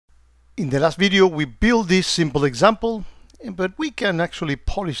In the last video, we built this simple example, but we can actually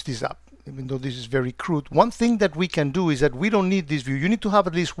polish this up, even though this is very crude. One thing that we can do is that we don't need this view. You need to have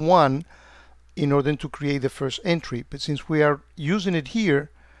at least one in order to create the first entry. But since we are using it here,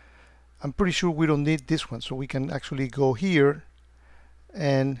 I'm pretty sure we don't need this one. So we can actually go here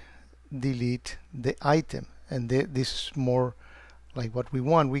and delete the item. And this is more like what we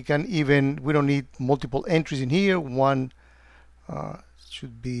want. We can even, we don't need multiple entries in here. One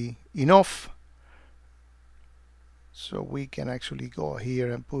should be enough. So we can actually go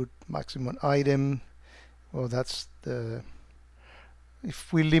here and put maximum item. Well, that's the,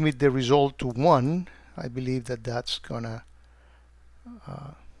 if we limit the result to 1, I believe that that's gonna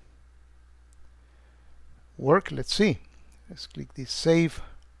work. Let's see. Let's click this save,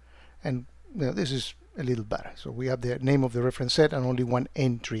 and this is a little better. So we have the name of the reference set and only one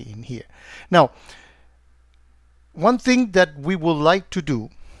entry in here. Now, one thing that we would like to do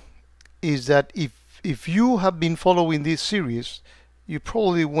is that if you have been following this series, you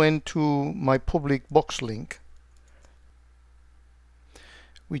probably went to my public box link,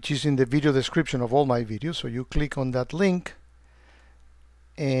 which is in the video description of all my videos. So you click on that link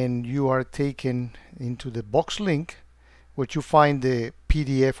and you are taken into the box link, which you find the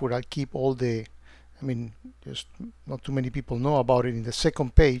PDF where I keep all the, I mean, just not too many people know about it. In the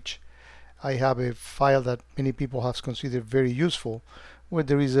second page, I have a file that many people have considered very useful, where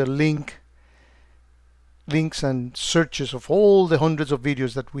there is a links and searches of all the hundreds of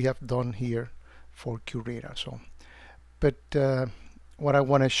videos that we have done here for Curator. So, but what I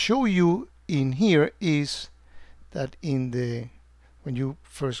want to show you in here is that in the, when you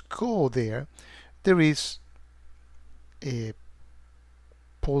first go there, there is a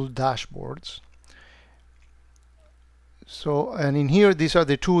poll dashboards. So, and in here, these are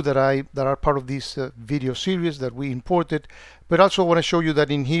the two that are part of this video series that we imported. But also want to show you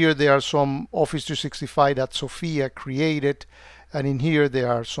that in here there are some Office 365 that Sophia created, and in here there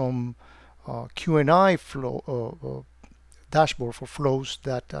are some Q&A flow dashboard for flows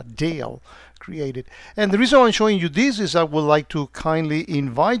that Dale created. And the reason I'm showing you this is I would like to kindly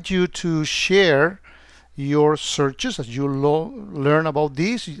invite you to share your searches as you learn about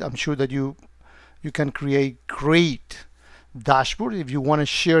this. I'm sure that you can create great dashboard. If you want to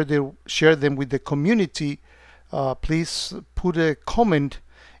share them with the community, please put a comment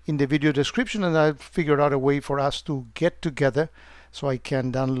in the video description, and I'll figure out a way for us to get together so I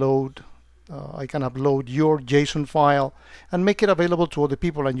can download, I can upload your JSON file and make it available to other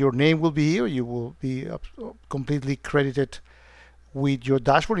people, and your name will be here. You will be completely credited with your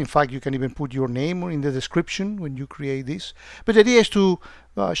dashboard. In fact, you can even put your name in the description when you create this. But the idea is to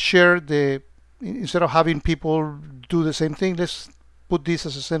share the, instead of having people do the same thing, let's put this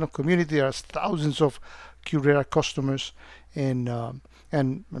as a sense of community. There are thousands of Curator customers and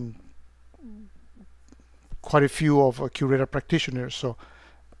quite a few of Curator practitioners. So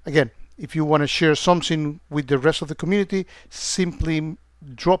again, if you want to share something with the rest of the community, simply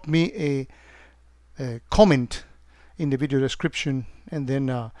drop me a comment in the video description, and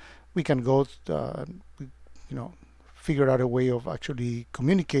then we can go figure out a way of actually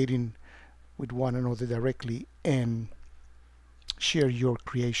communicating with one another directly and share your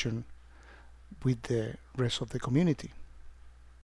creation with the rest of the community.